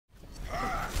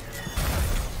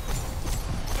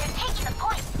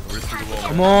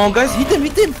Come on, guys, hit him,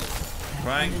 hit him!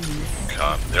 Trying.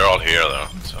 God, they're all here though,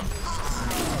 so.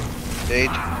 Date,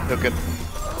 took it.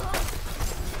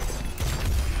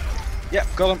 Yeah,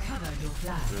 got him.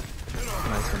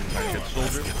 Nice one. I get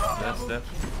soldier. That's that.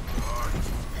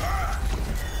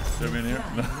 Throw me in here.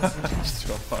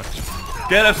 So much.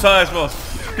 Get him, Seizmos!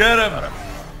 Get him!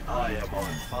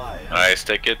 Nice,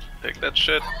 take it. Take that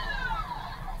shit.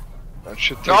 That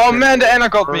should take Oh it. man, the Anna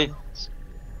got me.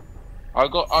 I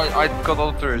got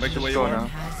all the turrets. Make the Just way go you now.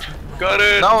 Got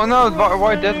it! No, no,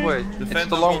 why that way? Defend It's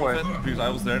the long way. defend, because I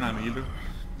was there and I'm a healer.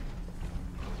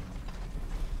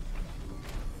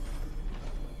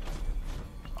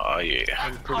 Oh yeah.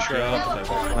 I'm pretty sure.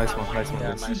 Nice one, nice one.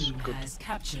 Yeah, nice, good.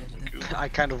 I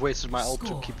kind of wasted my ult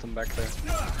to keep them back there.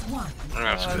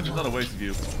 That's There's good. not a waste of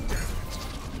you.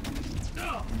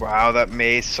 Wow, that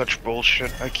maze, such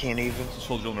bullshit. I can't even.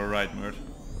 Soldier on the right, Murd.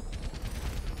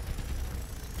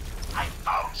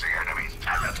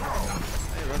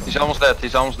 He's almost dead,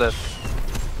 he's almost dead.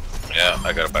 Yeah,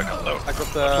 I got it back up low. I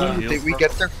got the... Did we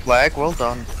get their flag? Well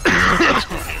done. You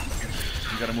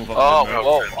gotta move up. Oh, to the Murd.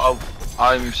 whoa, oh,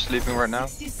 I'm sleeping right now.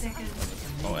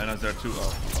 Oh, Anna's there too.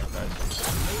 Oh, nice.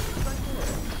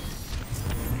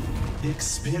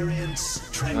 Experience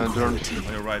Don't. tranquility. On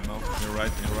your right, Mo. On your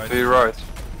right, on your right. To your right.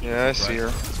 Yeah, I see her.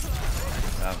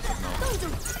 Yeah, but no.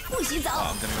 Oh,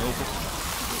 I'm getting over.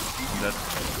 I'm dead.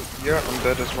 Yeah, I'm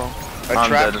dead as well. I I'm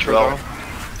trapped dead as her well. though.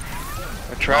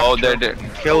 I trapped Oh, her. they're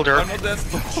Killed her. I'm not dead.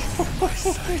 Nice.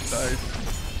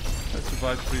 I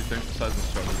survived 3 things besides the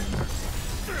struggle in there.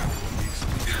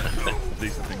 At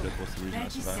least I think that was the reason I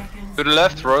survived. To the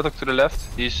left, Rodok to the left.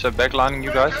 He's backlining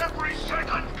you guys.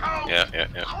 Yeah.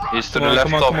 He's to Come the on, left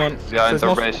come on, top, come on. behind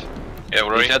our Seizmos. base. Yeah,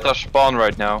 we're He's ready. at our spawn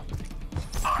right now.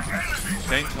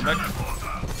 Cain, come back.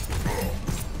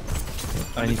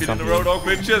 I need Defeating the something. road, oh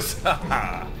bitches!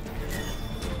 Haha!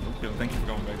 Okay, thank you for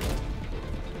coming back.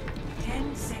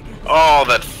 Oh,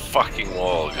 that fucking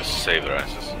wall just saved their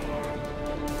asses.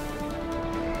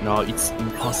 No, it's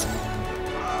impossible.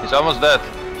 He's almost dead.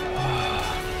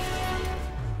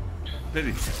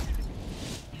 Pity.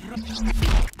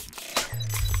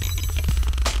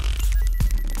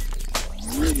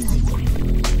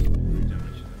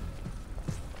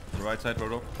 The right side,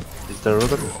 Rodok. Is there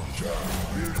Rooster?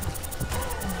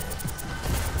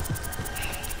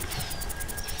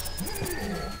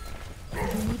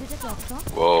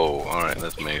 Whoa, alright,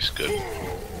 that maze good.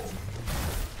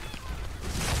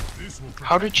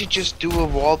 How did you just do a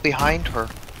wall behind her?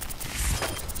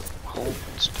 Hold,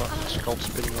 stop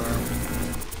spinning around.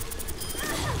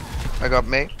 I got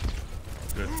me.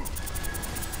 Good.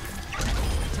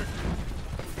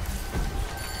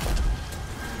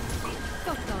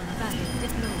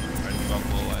 Right, move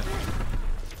up all life.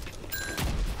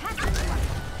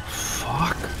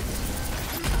 Fuck.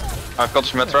 I've got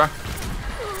Symmetra.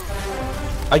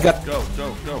 I got. Go.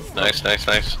 Nice.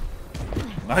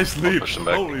 Nice leap. push him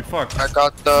back. Holy fuck. I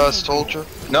got the soldier.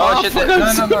 No, shit, no.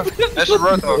 That's a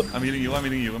Rodok. I'm healing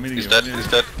you. He's dead, he's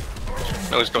dead.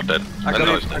 No, he's not dead. I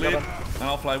know he's dead. Leap. And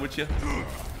I'll fly with you.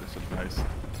 This is nice.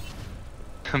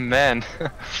 Man.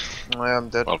 I am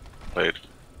dead. Well played.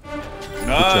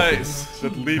 Nice!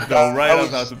 That leap though, right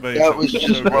out of the base. That was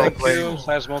just well Thank played. you,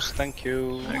 Seizmos, thank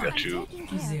you. I got you.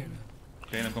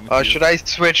 Okay, I'm coming to you. Should I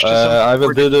switch to some I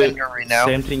will do the defender now?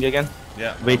 same thing again.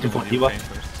 Yeah. Waiting for you, Diva. Cain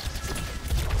first.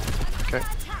 Okay.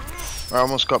 I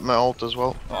almost got my ult as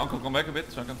well. Oh, Uncle, come back a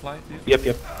bit so I can fly to you.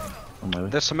 Yep. On my way.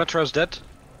 The Symmetra is dead.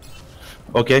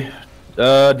 Okay.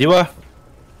 Diva.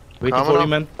 Waiting Coming for up. you,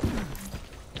 man.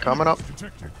 Coming up.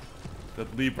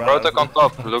 That leap right Rodok on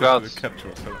top, look out.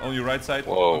 Capture. So on your right side.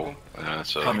 Whoa.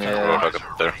 That's a Yeah. Rodok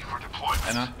up there.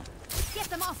 Anna. Get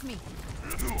them off me.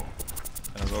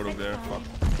 And a Rodok there. Fuck.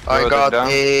 I Rodok got down.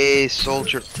 a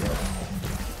soldier.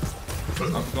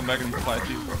 Uncle, come back and fly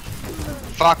to you.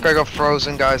 Fuck, I got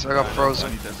frozen, guys. I got I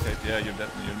frozen. need to escape. Yeah, you're dead.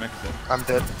 Your mech is dead. I'm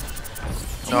dead.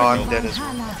 Oh No, my I'm God. dead as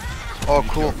well. Oh,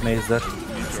 cool. Maze that.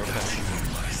 Need your help.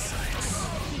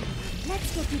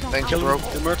 Thanks, Kill bro.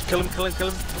 him, Demurd, kill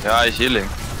him. Yeah, he's healing.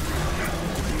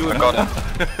 I got him.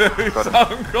 It's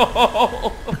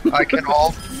Uncle! I can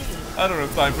ult. I don't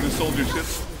have time for this soldier shit.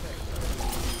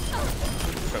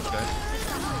 Crap, guys.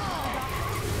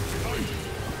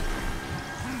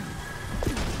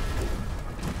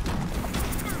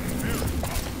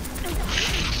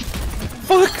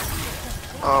 Fuck!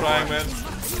 Oh, Trying, boy. man.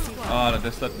 Ah, that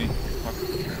just let me. Fuck.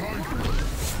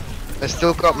 I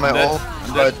still got my Dead. ult,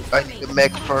 I'm but dead. I need to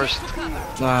mech first.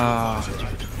 Ah,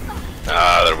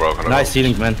 Ah, they're broken. nice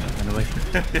healing, man. Anyway.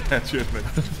 Yeah, cheers, man.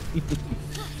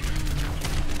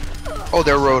 Oh,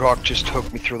 their Roadhog just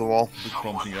took me through the wall. Good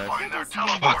prompting, guys.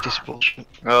 Fuck this bullshit.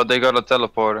 Oh, they got a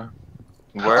teleporter.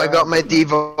 Where? I got my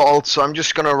Diva ult, so I'm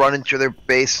just gonna run into their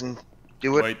base and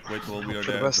do it. Wait till we are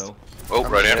For the there, best. though. Oh,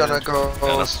 I'm right just here. gonna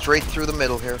go straight through the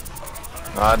middle here.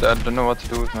 I don't know what to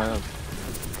do with my ult.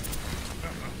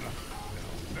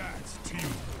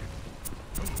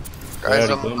 Guys,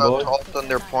 Very I'm good, about boy. to ult on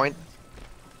their point.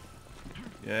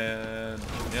 Yeah.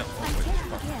 Oh, wait,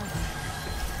 fuck.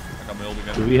 I got my ult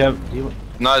again. Do we have Diva?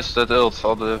 Nice, that ult.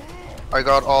 All the... I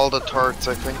got all the turrets,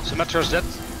 I think. Symmetra's dead.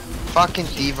 Fucking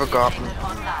Diva got me.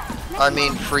 I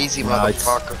mean, Freezy Nice.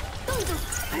 motherfucker.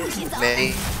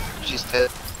 May, she's dead.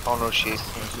 Oh no, she's.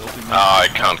 Ah, I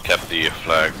can't cap the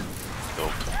flag.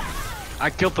 I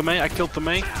killed the Mei, I killed the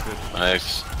Mei.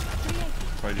 Nice.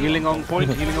 Try to Healing on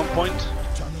point, healing on point.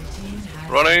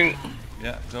 Running.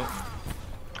 Yeah, go.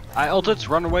 I ulted,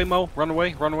 run away Mo, run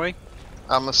away, run away.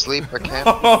 I'm asleep, I can't.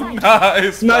 Oh,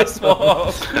 nice! Nice.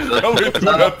 Platform. Go into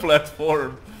that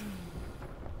platform.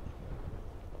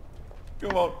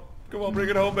 Come on, bring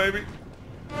it home, baby.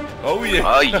 Oh yeah.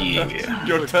 Oh yeah.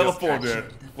 Your teleport there.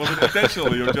 Was it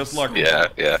intentional? You're just lucky. Yeah.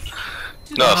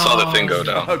 No, I saw the thing go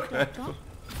down. Okay.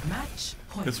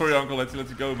 It's for your uncle. Let you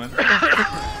go, man.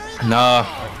 Nah,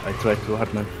 I tried too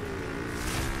hard, man.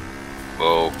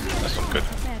 Whoa, that's not good.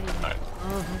 Alright.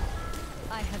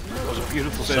 It was a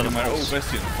beautiful set Saving of my old ults.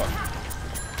 Bastion.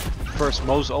 Fuck. First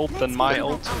Mo's ult, then my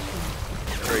ult.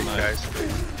 Great, guys.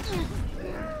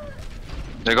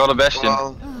 They got a Bastion.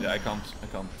 Well, Yeah, I can't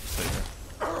stay there.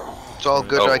 it's all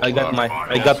good. Oh, I got my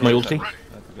ulti.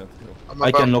 I'm I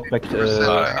about can knock back. 50%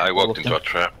 I walked into a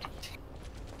trap.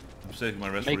 I'm saving my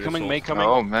rest May for coming, the May assault. coming.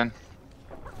 Oh man.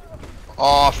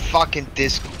 Oh, fucking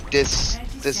this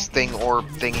thing orb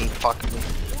thingy fucking me.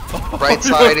 Right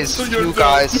side is So you're two dead.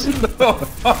 guys.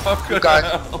 Fuck. Two guys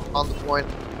on the point.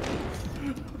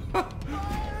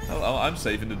 Oh, I'm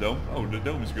safe in the dome. Oh, the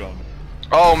dome is gone.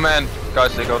 Oh man,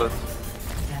 guys, they got it.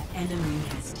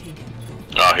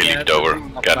 Oh, he leaped over.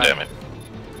 God damn it.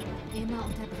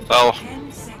 Well,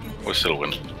 we still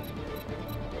win.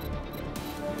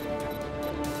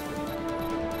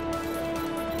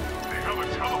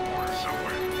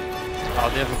 Oh,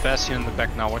 they have a Bastion in the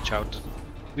back now, watch out.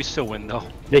 We still win though.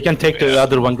 They can take the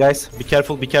other one, guys. Be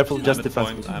careful, just I'm at defense.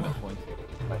 point. I'm at point.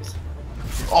 Nice.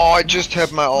 Oh, I just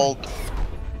had my ult.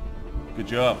 Good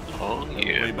job. Oh Way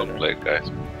yeah, better. well played,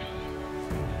 guys.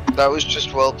 That was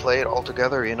just well played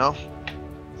altogether, you know?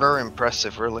 Very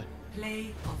impressive, really.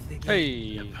 Hey!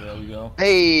 There we go.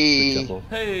 Hey! Good job.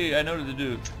 Hey, I know what to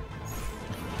do.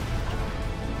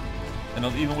 And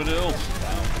not even with the ult.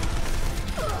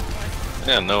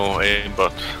 Yeah, no aim,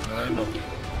 but Wow.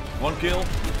 One kill. 2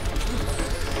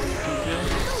 kills.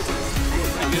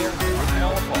 3 kills.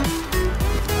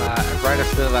 Right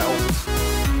after that ult.